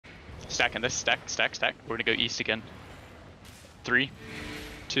Stack in this. Stack. We're gonna go east again. 3,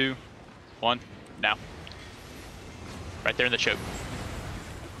 2, 1. Now. Right there in the choke.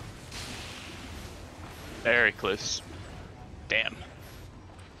 Very close. Damn.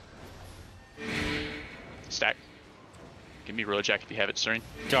 Stack. Give me Roller Jack if you have it, Serene.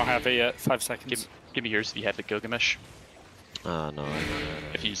 Don't have it yet. 5 seconds. Give me yours if you have the Gilgamesh. No, I don't.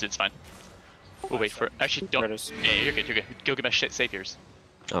 If you use it, it's fine. We'll wait for it. Actually, don't. Yeah, you're good. Gilgamesh shit, save yours.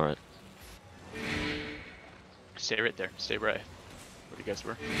 Alright. Stay right there. Stay right where you guys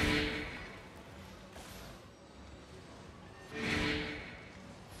were.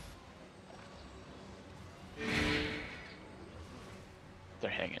 They're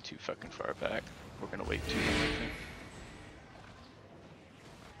hanging too fucking far back. We're gonna wait too long, I think.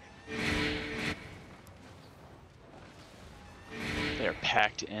 They are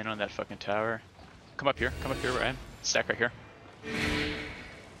packed in on that fucking tower. Come up here where I am. Stack right here.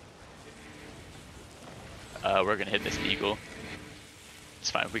 We're gonna hit this eagle. It's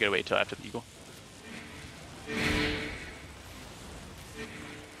fine, we gotta wait till after the eagle.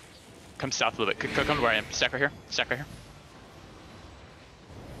 Come south a little bit, come to where I am. Stack right here,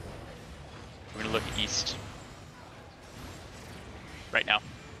 We're gonna look east. Right now.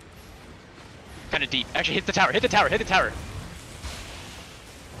 Kinda deep. Actually, hit the tower.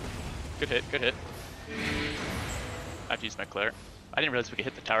 Good hit. I have to use my Claire. I didn't realize we could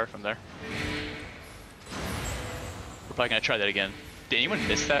hit the tower from there. We're probably gonna try that again. Did anyone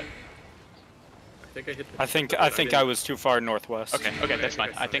miss that? I think I hit. I think I was too far northwest. Okay, that's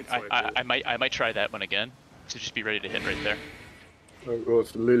fine. I think I might try that one again. So just be ready to hit right there. It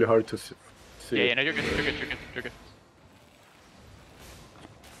was really hard to see. Yeah, no, you're good. You've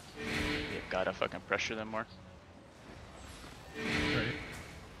gotta fucking pressure them more. Right.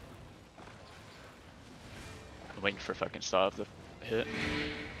 I'm waiting for fucking Stav to hit.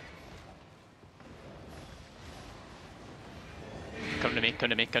 Come to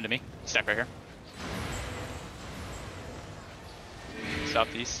me. Stack right here.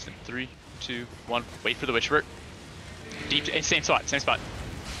 Southeast in 3, 2, 1. Wait for the witchwork. Deep, same spot.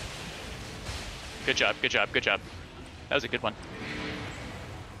 Good job. That was a good one.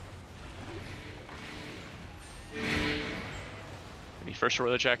 Give me first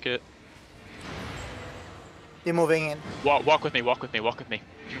roller jacket. They're moving in. Walk with me. You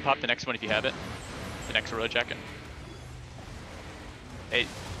can pop the next one if you have it. The next roller jacket. Hey.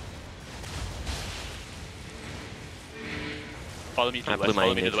 Follow me to the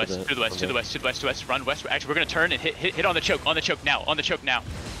west. To the west. Run west. Actually, we're gonna turn and hit on the choke. On the choke now.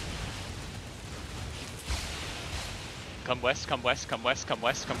 Come west.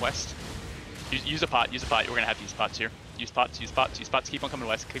 Use a pot. We're gonna have these pots here. Use pots. Keep on coming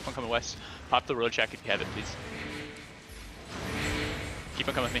west. Pop the road jack if you have it, please. Keep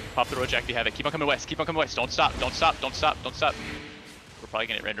on coming with me. Pop the road jack if you have it. Keep on coming west. Don't stop. We're probably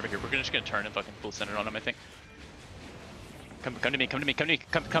gonna get random over here. We're just gonna turn and fucking full center on them, I think. Come to me.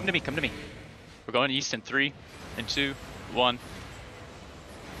 We're going east in 3, 2, 1.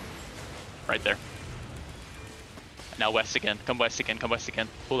 Right there. Now west again. Come west again.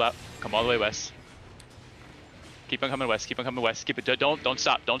 Pull out. Come all the way west. Keep on coming west. Keep it. Don't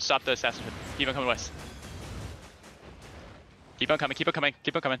stop. Don't stop the assassin. Keep on coming west. Keep on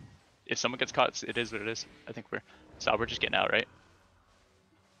coming. If someone gets caught, it is what it is. I think we're just getting out, right?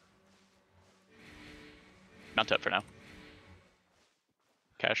 Mount up for now.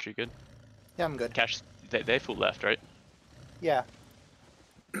 Cash, are you good? Yeah, I'm good. Cash, they full left, right? Yeah.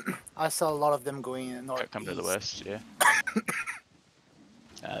 I saw a lot of them going in north. Come to the west, yeah.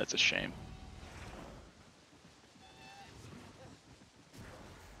 That's a shame.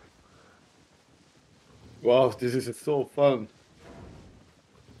 Wow, this is so fun.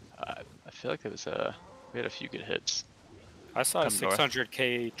 I feel like there was we had a few good hits. I saw a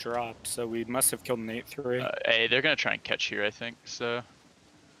 600k drop, so we must have killed an 8-3. Hey, they're gonna try and catch here, I think. So,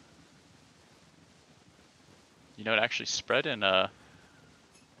 you know, it actually spread and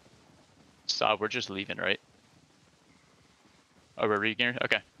Saw, we're just leaving, right? Oh, we're regearing.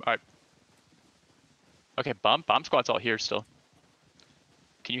 Okay, all right. Okay, bomb squad's all here still.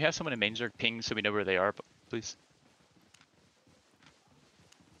 Can you have someone in main zerg ping so we know where they are, please?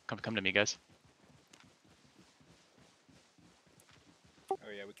 Come to me, guys. Oh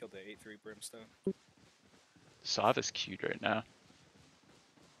yeah, we killed the 8-3 brimstone. Sav is queued right now.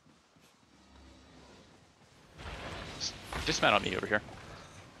 Dismount on me over here.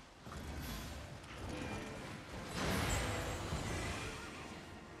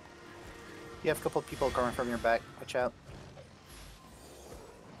 You have a couple people coming from your back. Watch out.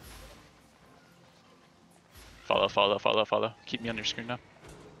 Follow. Keep me on your screen now.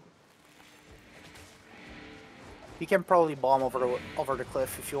 You can probably bomb over the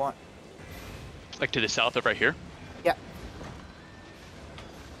cliff if you want. Like to the south of right here? Yeah.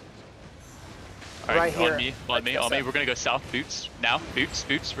 Alright, Right here. on me, on me, on me. We're gonna go south, boots. Now, boots,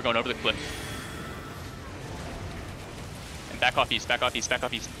 boots. We're going over the cliff. And back off east, back off east, back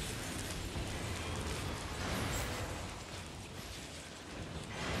off east.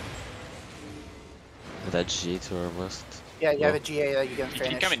 That GA to our west. Yeah, you have a GA that you can finish.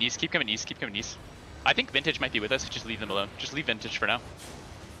 Keep coming east, keep coming east, keep coming east. I think Vintage might be with us, just leave them alone. Just leave Vintage for now.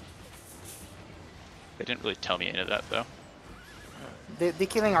 They didn't really tell me any of that though. They're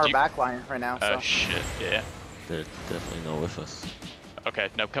killing our backline right now. Oh So. shit, yeah. They're definitely not with us. Okay,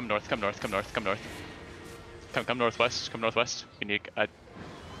 no, come north, come north, come north, come north. Come northwest, come northwest. We need,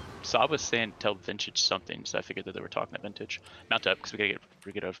 Saab was saying tell Vintage something, so I figured that they were talking to Vintage. Mount up, because we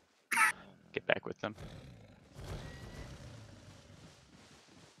gotta get back with them.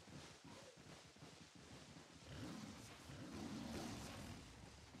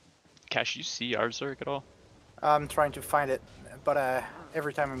 Cash, you see our Zerg at all? I'm trying to find it, but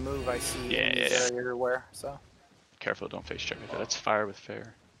every time I move, I see enemies everywhere. So. Careful, don't face check. That's fire with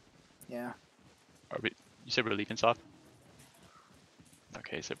fair. Yeah. Are we? You said we're leaving, Soft?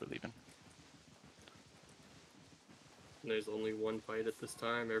 Okay, you said we're leaving. There's only one fight at this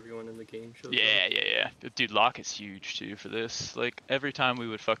time. Everyone in the game shows Yeah, up. yeah. Dude, lock is huge too for this. Like every time we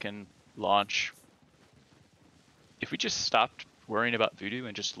would fucking launch, if we just stopped worrying about Voodoo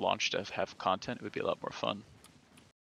and just launched to have content, it would be a lot more fun.